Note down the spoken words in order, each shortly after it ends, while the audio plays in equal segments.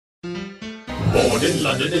Born in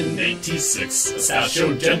London in '86, a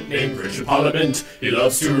stacho gent named Richard Parliament. He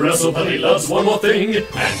loves to wrestle, but he loves one more thing: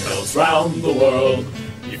 handhelds round the world.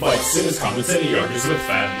 He fights in his comments and he argues with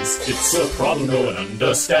fans. It's a problem no one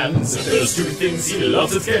understands. If there's two things he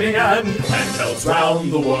loves, it's getting at handhelds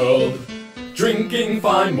round the world. Drinking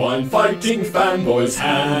fine wine, fighting fanboys,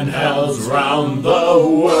 handhelds round the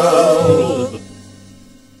world.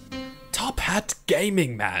 Top Hat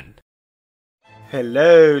Gaming Man.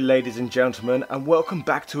 Hello ladies and gentlemen, and welcome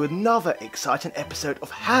back to another exciting episode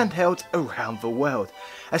of Handhelds Around the World,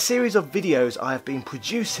 a series of videos I have been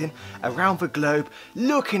producing around the globe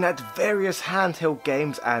looking at various handheld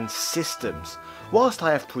games and systems. Whilst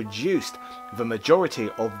I have produced the majority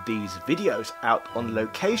of these videos out on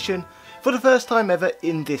location, for the first time ever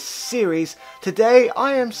in this series, today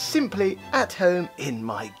I am simply at home in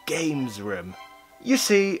my games room. You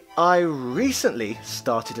see, I recently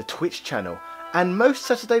started a Twitch channel, and most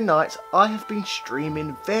Saturday nights I have been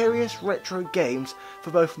streaming various retro games for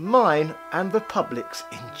both mine and the public's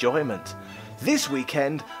enjoyment. This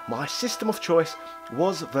weekend my system of choice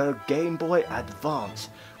was the Game Boy Advance,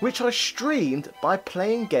 which I streamed by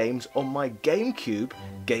playing games on my GameCube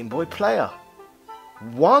Game Boy player.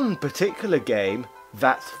 One particular game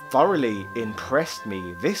that thoroughly impressed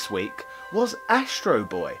me this week was Astro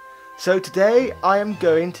Boy. So today I am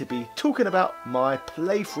going to be talking about my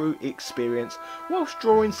playthrough experience whilst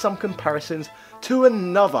drawing some comparisons to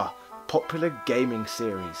another popular gaming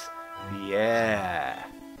series. Yeah!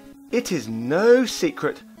 It is no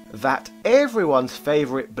secret that everyone's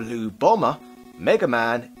favourite blue bomber,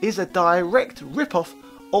 Megaman, is a direct rip-off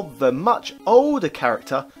of the much older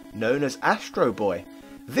character known as Astro Boy.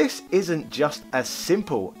 This isn't just as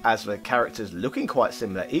simple as the characters looking quite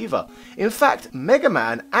similar either. In fact,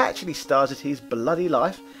 Megaman actually started his bloody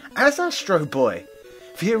life as Astro Boy.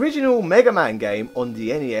 The original Megaman game on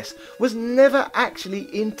the NES was never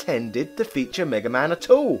actually intended to feature Megaman at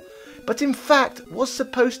all, but in fact was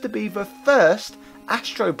supposed to be the first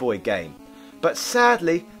Astro Boy game. But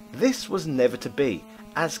sadly, this was never to be,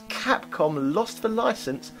 as Capcom lost the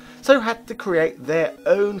license, so had to create their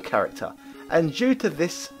own character, and due to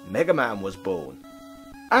this, Megaman was born.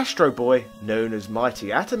 Astro Boy, known as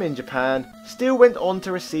Mighty Atom in Japan, still went on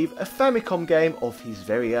to receive a Famicom game of his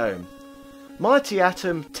very own. Mighty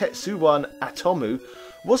Atom Tetsuwan Atomu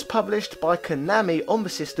was published by Konami on the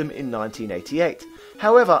system in 1988.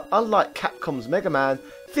 However, unlike Capcom's Megaman,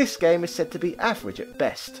 this game is said to be average at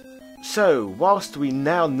best. So, whilst we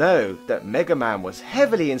now know that Megaman was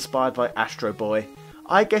heavily inspired by Astro Boy,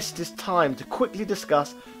 I guess it is time to quickly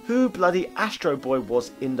discuss who bloody Astro Boy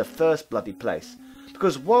was in the first bloody place.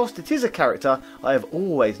 Because whilst it is a character I have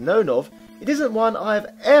always known of, it isn't one I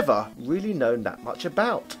have ever really known that much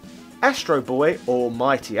about. Astro Boy, or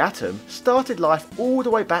Mighty Atom, started life all the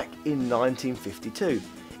way back in 1952,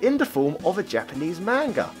 in the form of a Japanese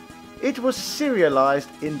manga. It was serialised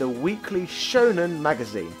in the weekly Shonen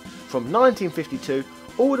magazine from 1952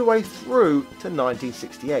 all the way through to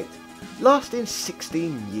 1968, lasting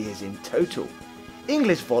 16 years in total.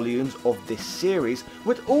 English volumes of this series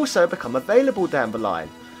would also become available down the line,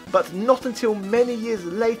 but not until many years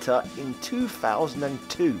later in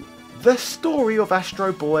 2002. The story of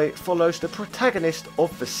Astro Boy follows the protagonist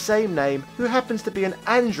of the same name, who happens to be an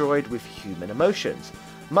android with human emotions,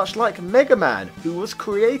 much like Megaman, who was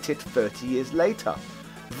created 30 years later.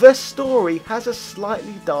 The story has a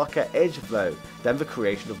slightly darker edge though than the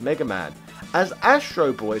creation of Megaman, as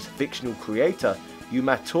Astro Boy's fictional creator,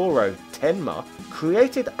 Yumatoro Tenma,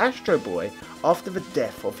 created Astro Boy after the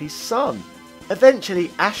death of his son.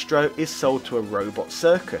 Eventually, Astro is sold to a robot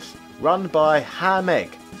circus run by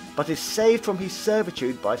Hameg, but is saved from his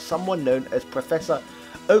servitude by someone known as Professor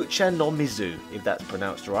Ochanomizu, if that's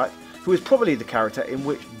pronounced right, who is probably the character in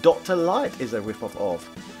which Dr. Light is a ripoff of.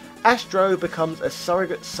 Astro becomes a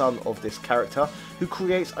surrogate son of this character, who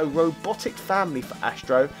creates a robotic family for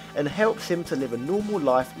Astro and helps him to live a normal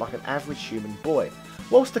life like an average human boy,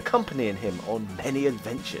 whilst accompanying him on many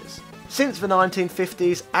adventures. Since the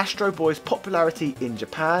 1950s, Astro Boy's popularity in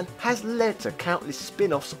Japan has led to countless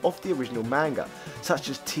spin-offs of the original manga, such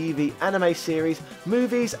as TV anime series,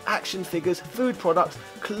 movies, action figures, food products,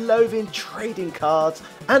 clothing, trading cards,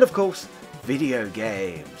 and of course, video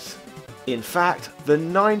games. In fact, the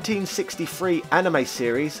 1963 anime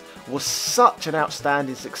series was such an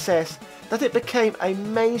outstanding success that it became a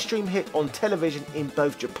mainstream hit on television in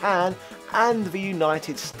both Japan and the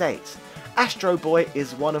United States. Astro Boy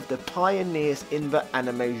is one of the pioneers in the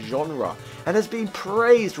anime genre and has been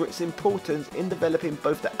praised for its importance in developing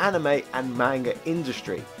both the anime and manga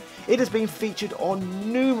industry. It has been featured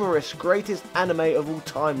on numerous greatest anime of all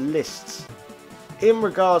time lists. In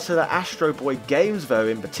regards to the Astro Boy games though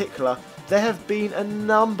in particular, there have been a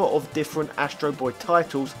number of different Astro Boy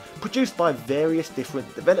titles produced by various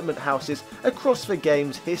different development houses across the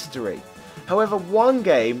game's history. However, one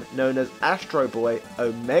game known as Astro Boy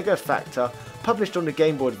Omega Factor, published on the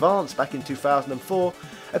Game Boy Advance back in 2004,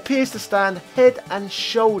 appears to stand head and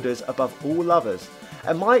shoulders above all others,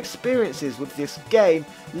 and my experiences with this game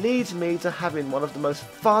leads me to having one of the most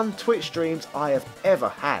fun Twitch streams I have ever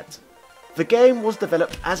had. The game was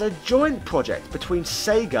developed as a joint project between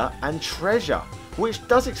Sega and Treasure, which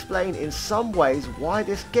does explain in some ways why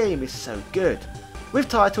this game is so good. With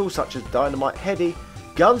titles such as Dynamite Headdy,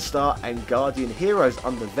 Gunstar and Guardian Heroes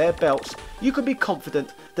under their belts, you can be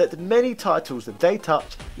confident that many titles that they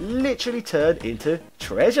touch literally turn into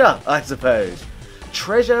treasure, I suppose.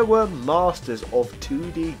 Treasure were masters of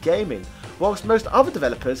 2D gaming, whilst most other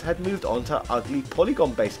developers had moved on to ugly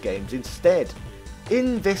polygon based games instead.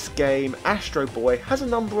 In this game, Astro Boy has a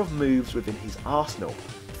number of moves within his arsenal.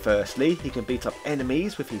 Firstly, he can beat up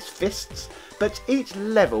enemies with his fists, but each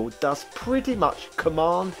level does pretty much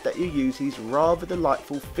command that you use his rather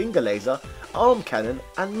delightful finger laser, arm cannon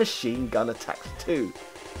and machine gun attacks too.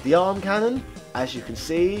 The arm cannon, as you can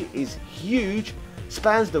see, is huge,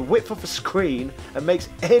 spans the width of the screen and makes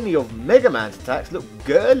any of Megaman's attacks look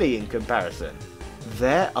girly in comparison.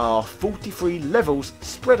 There are 43 levels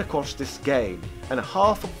spread across this game, and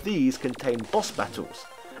half of these contain boss battles,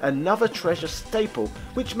 another Treasure staple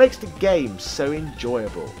which makes the game so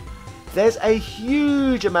enjoyable. There's a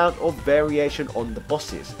huge amount of variation on the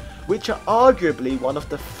bosses, which are arguably one of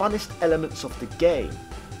the funnest elements of the game.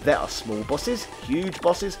 There are small bosses, huge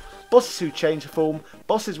bosses, bosses who change form,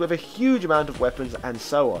 bosses with a huge amount of weapons and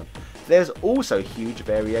so on. There's also huge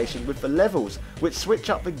variation with the levels, which switch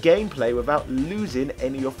up the gameplay without losing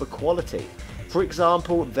any of the quality. For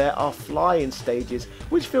example, there are fly-in stages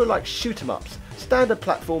which feel like shoot-em-ups, standard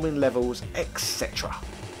platforming levels, etc.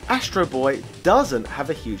 Astro Boy doesn't have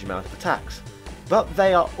a huge amount of attacks, but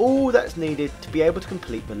they are all that's needed to be able to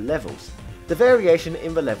complete the levels. The variation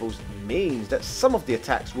in the levels means that some of the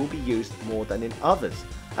attacks will be used more than in others,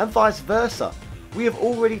 and vice versa. We have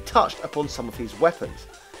already touched upon some of his weapons,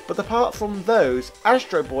 but apart from those,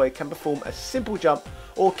 Astro Boy can perform a simple jump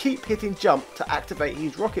or keep hitting jump to activate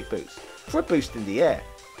his rocket boost for a boost in the air.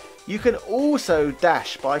 You can also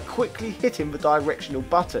dash by quickly hitting the directional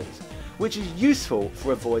buttons, which is useful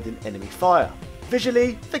for avoiding enemy fire.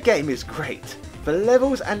 Visually, the game is great. The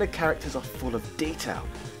levels and the characters are full of detail.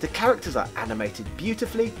 The characters are animated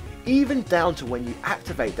beautifully, even down to when you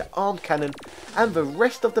activate the arm cannon, and the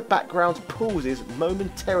rest of the background pauses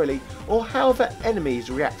momentarily or how the enemies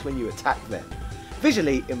react when you attack them.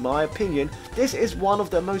 Visually, in my opinion, this is one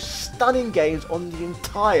of the most stunning games on the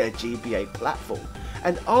entire GBA platform,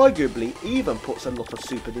 and arguably even puts a lot of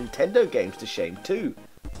Super Nintendo games to shame too.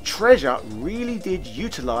 Treasure really did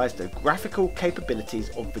utilise the graphical capabilities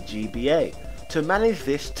of the GBA to manage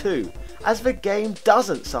this too, as the game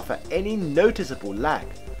doesn't suffer any noticeable lag.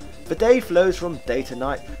 The day flows from day to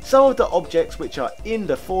night, some of the objects which are in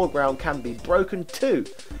the foreground can be broken too,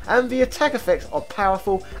 and the attack effects are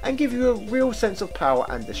powerful and give you a real sense of power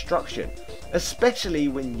and destruction, especially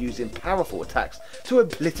when using powerful attacks to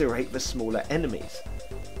obliterate the smaller enemies.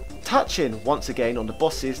 Touching once again on the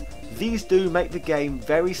bosses, these do make the game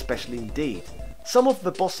very special indeed. Some of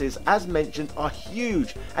the bosses, as mentioned, are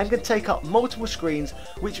huge and can take up multiple screens,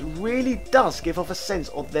 which really does give off a sense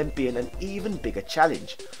of them being an even bigger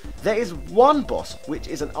challenge. There is one boss which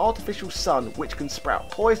is an artificial sun which can sprout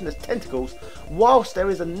poisonous tentacles, whilst there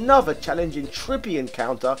is another challenging trippy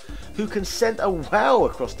encounter who can send a wow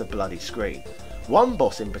across the bloody screen. One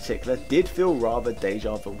boss in particular did feel rather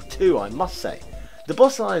deja vu too, I must say. The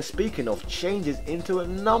boss I am speaking of changes into a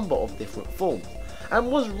number of different forms, and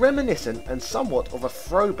was reminiscent and somewhat of a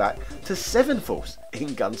throwback to Seven Force in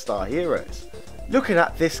Gunstar Heroes. Looking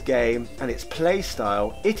at this game and its play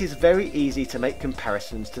style, it is very easy to make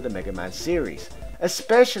comparisons to the Megaman series,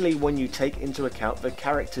 especially when you take into account the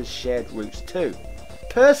characters' shared roots too.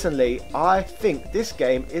 Personally, I think this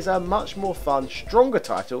game is a much more fun, stronger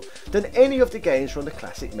title than any of the games from the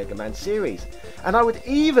classic Mega Man series, and I would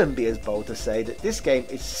even be as bold to say that this game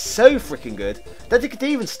is so freaking good that it could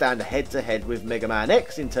even stand head to head with Mega Man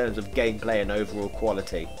X in terms of gameplay and overall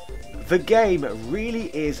quality. The game really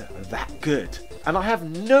is that good, and I have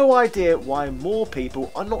no idea why more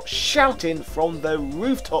people are not shouting from the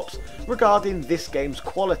rooftops regarding this game's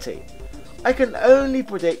quality. I can only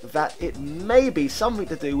predict that it may be something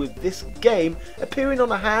to do with this game appearing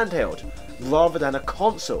on a handheld rather than a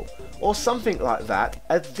console, or something like that,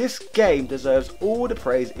 as this game deserves all the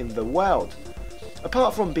praise in the world.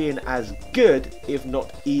 Apart from being as good, if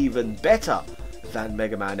not even better, than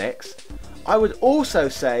Mega Man X. I would also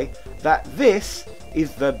say that this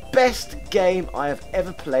is the best game I have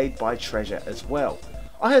ever played by Treasure as well.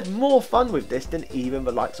 I had more fun with this than even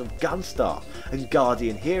the likes of Gunstar and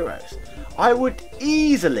Guardian Heroes. I would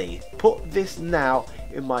easily put this now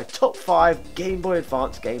in my top 5 Game Boy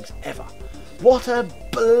Advance games ever. What a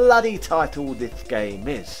bloody title this game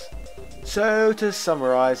is. So to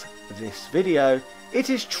summarise this video,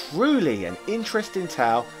 it is truly an interesting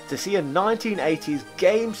tale to see a 1980s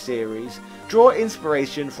game series draw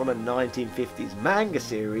inspiration from a 1950s manga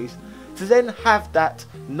series, to then have that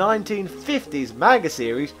 1950s manga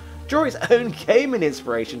series draw its own gaming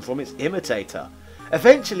inspiration from its imitator,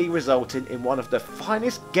 eventually resulting in one of the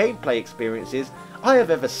finest gameplay experiences I have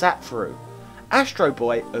ever sat through. Astro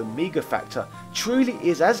Boy Omega Factor truly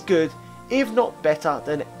is as good, if not better,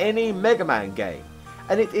 than any Mega Man game,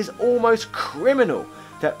 and it is almost criminal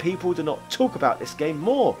that people do not talk about this game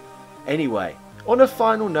more. Anyway, on a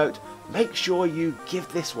final note, make sure you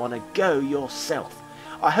give this one a go yourself.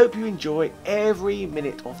 I hope you enjoy every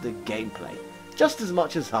minute of the gameplay, just as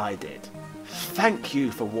much as I did. Thank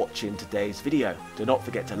you for watching today's video. Do not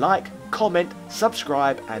forget to like, comment,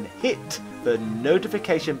 subscribe and hit the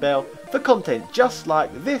notification bell for content just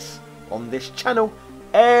like this on this channel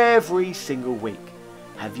every single week.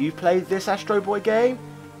 Have you played this Astro Boy game?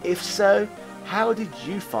 If so, how did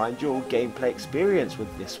you find your gameplay experience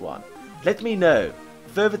with this one? Let me know.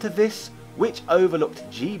 Further to this, which overlooked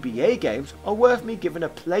GBA games are worth me giving a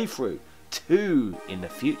playthrough to in the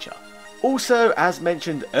future. Also, as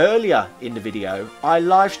mentioned earlier in the video, I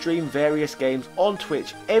live stream various games on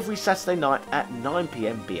Twitch every Saturday night at 9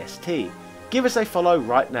 PM BST. Give us a follow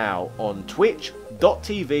right now on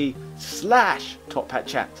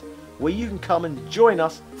twitch.tv/TopHatChat, where you can come and join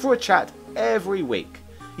us for a chat every week.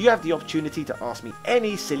 You have the opportunity to ask me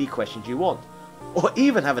any silly questions you want, or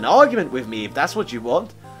even have an argument with me if that's what you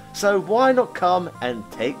want. So why not come and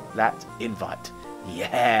take that invite?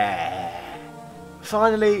 Yeah!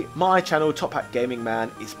 Finally, my channel Top Hat Gaming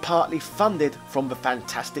Man is partly funded from the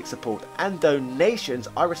fantastic support and donations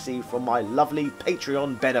I receive from my lovely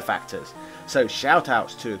Patreon benefactors. So shout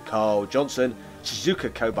outs to Carl Johnson,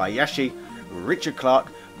 Shizuka Kobayashi, Richard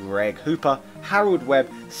Clark, Greg Hooper, Harold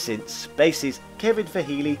Webb, Sint Spaces, Kevin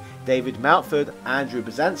Fahili, David Mountford, Andrew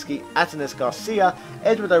Bazansky, Atanas Garcia,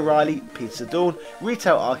 Edward O'Reilly, Peter Dawn,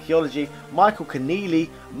 Retail Archaeology, Michael Keneally,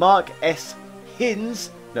 Mark S.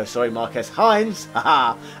 Hines,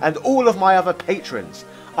 haha, and all of my other patrons.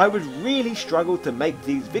 I would really struggle to make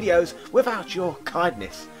these videos without your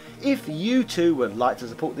kindness. If you too would like to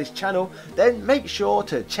support this channel, then make sure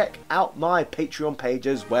to check out my Patreon page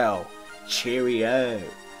as well. Cheerio!